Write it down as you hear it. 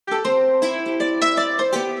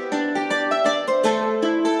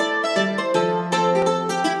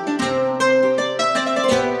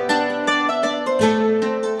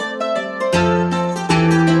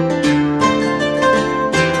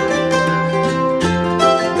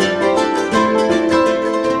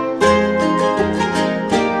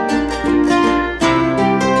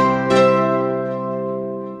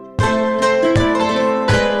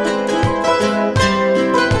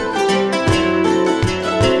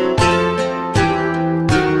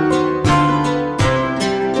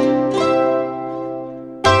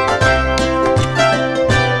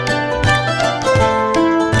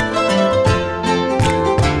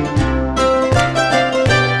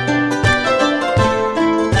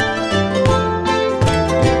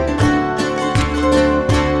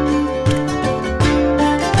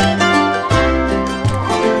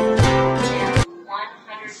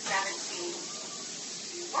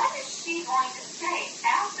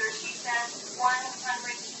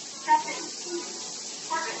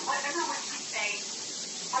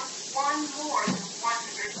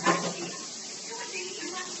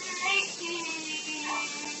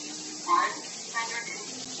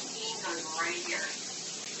right here.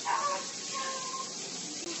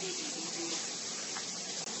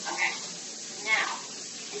 Okay. Now,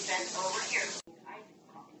 it says over here.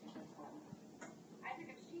 Isaac,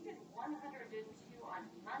 if she did 102 on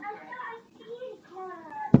Monday.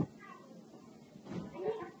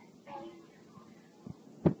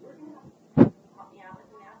 Help me out with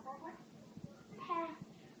the math real quick. Okay.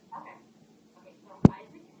 Okay, so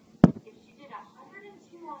Isaac, if she did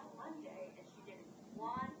 102 on Monday and she did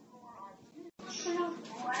one more on Tuesday.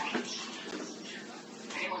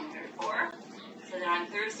 Okay, 134. So then on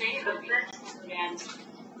Thursday it would be and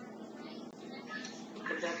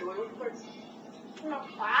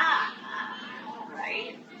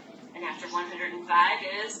right? And after 105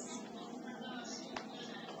 is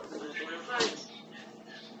 106.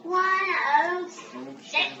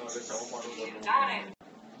 you got it.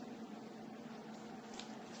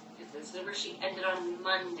 This is where she ended on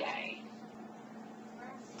Monday.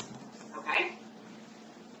 Okay?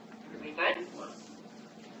 Everybody good?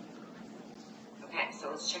 Okay, so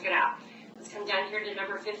let's check it out. Let's come down here to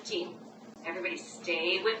number 15. Everybody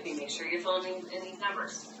stay with me. Make sure you're filling in these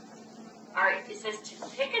numbers. All right, it says to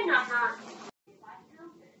pick a number. If I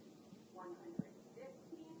counted 115,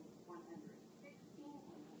 116, 117,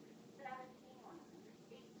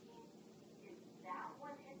 118, is that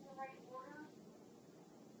one in the right order?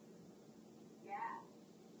 Yes.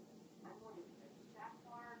 I'm going to put a check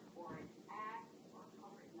mark or an X or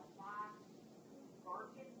color it in a box.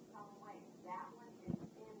 Mark it some way. That one is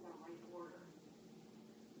in the right order.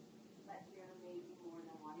 But there may be more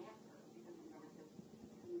than one answer because remember this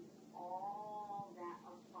is all that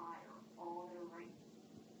apply or all that are right.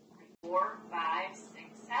 4, 5, 6,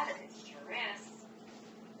 7. It sure is.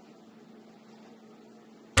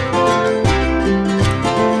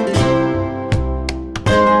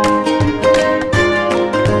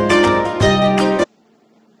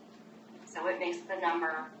 So it makes the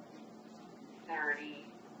number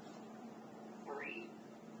 33.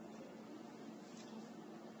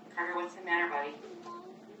 Carter, what's the matter, buddy?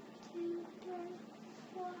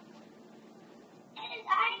 And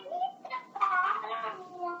I need the bottom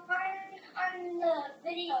one on the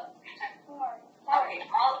video. Okay,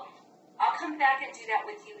 I'll come back and do that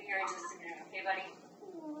with you here in just a minute, okay, buddy?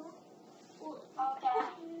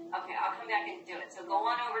 Okay, I'll come back and do it. So go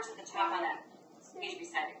on over to the top on that page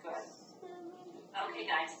beside it. Good. Okay,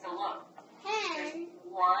 guys, so look. There's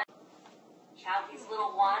 1. Count these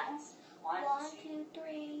little ones. 1, 2,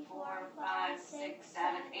 3, 4, 5, 6,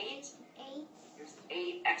 7, 8. There's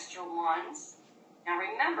 8 extra ones. Now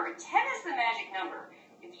remember, 10 is the magic number.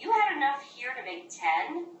 If you had enough here to make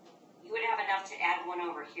 10, you would have enough to add 1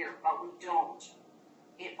 over here, but we don't.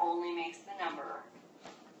 It only makes the number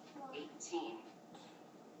 18.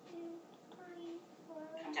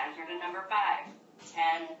 Come down here to number 5.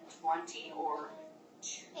 10, 20, or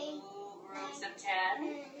 2 groups of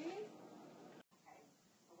 10.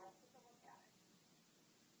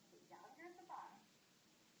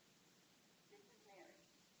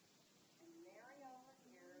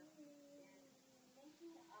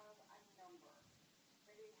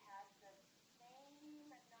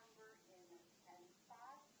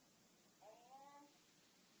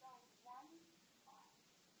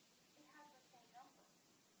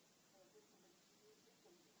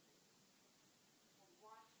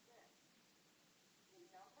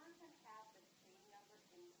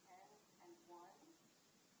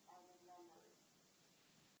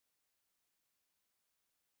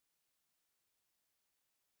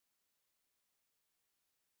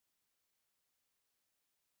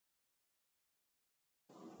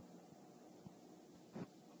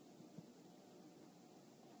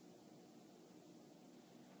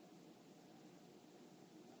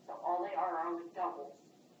 So all they are the doubles.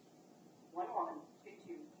 1, 1, 2,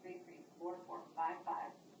 2, 3, 3, 4, 4, 5, 5.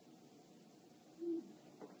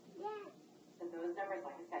 So those numbers,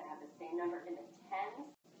 like I said, have the same number in the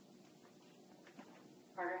tens.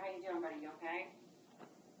 Carter, how you doing, buddy? You okay?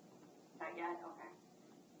 Not yet? Okay.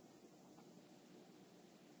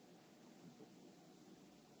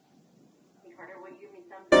 Hey, Carter, will you give me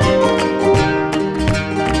some?